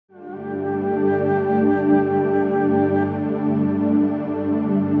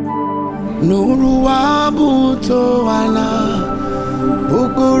Nuru abuto ana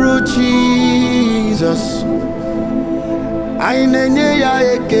Bukuru Jesus Ainenye ya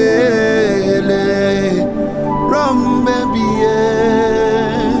ekele Rombe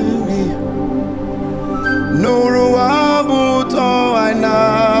biebi Nuru abuto ana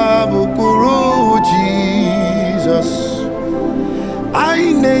Bukuru Jesus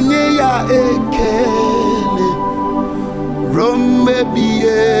Ainenye ya ekele Rombe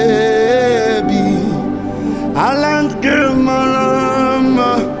biebi Alanke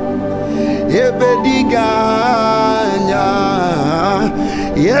marama Yebediganya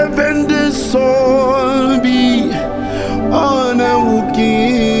Yebende solbi Ona wuki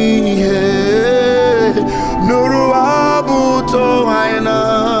Nuru abuto aina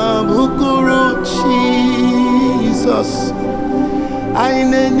Bukuru Jesus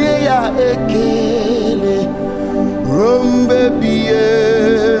Ainenye ya ekele Rombe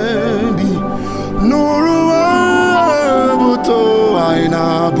biebi Nuru abuto aina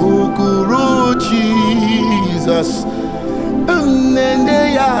Bukuru Jesus Ainenye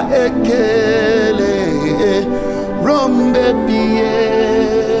ya ekele Rombe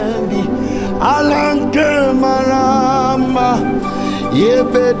biebi Alanke marama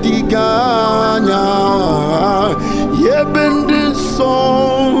Yebediganya Yebende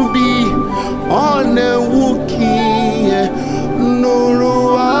sombi One wuki Nuru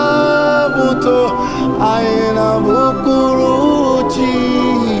abuto Aina Bukuru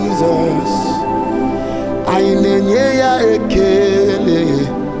Jesus Ainenye ya ekele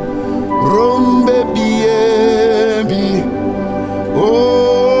Rombe biebi Oh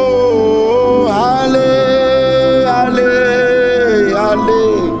ale ale ale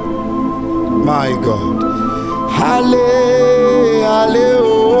My God Ale ale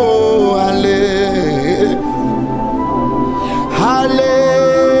oh ale Ale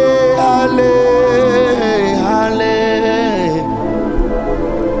ale ale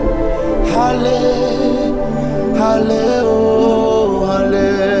Ale Ale oh Ale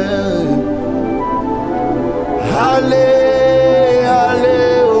Ale Ale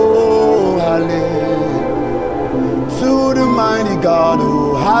oh Ale To the mighty God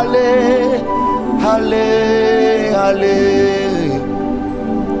oh Ale Ale Ale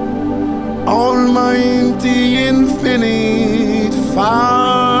Almighty infinite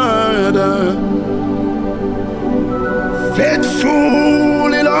Father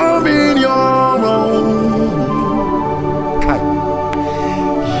faithful in loving your own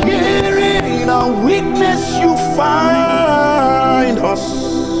Here in our weakness you find us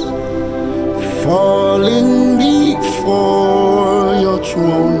Falling before your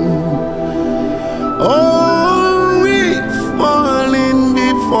throne Oh, we falling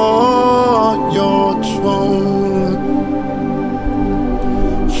before your throne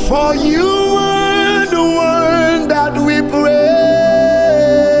For you are the one that we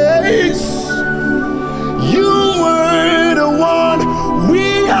praise You are the one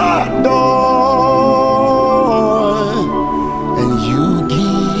we adore And you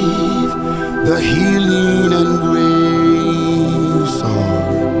give the healing and grace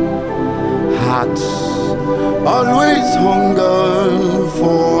Our hearts always hunger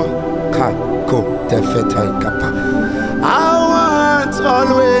for Kako tefetai kapa Our hearts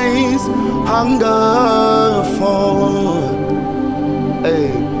always hunger for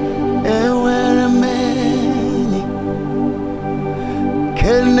Ewere meni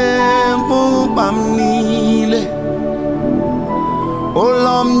Kene mu bamnile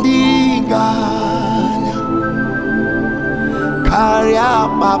Olam diganya Karya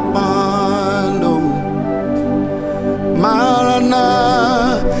papando Marana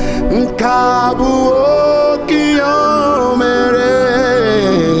Nkabu Okiyomere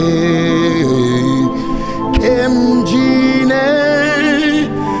Kemjine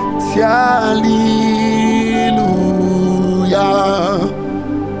Hallelujah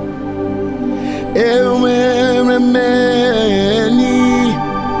Ewere meni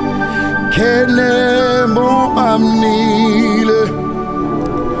Kene mo amnile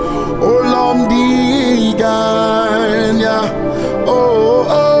Olam diganya Oh,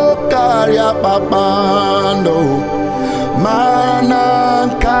 oh, karya papando Mana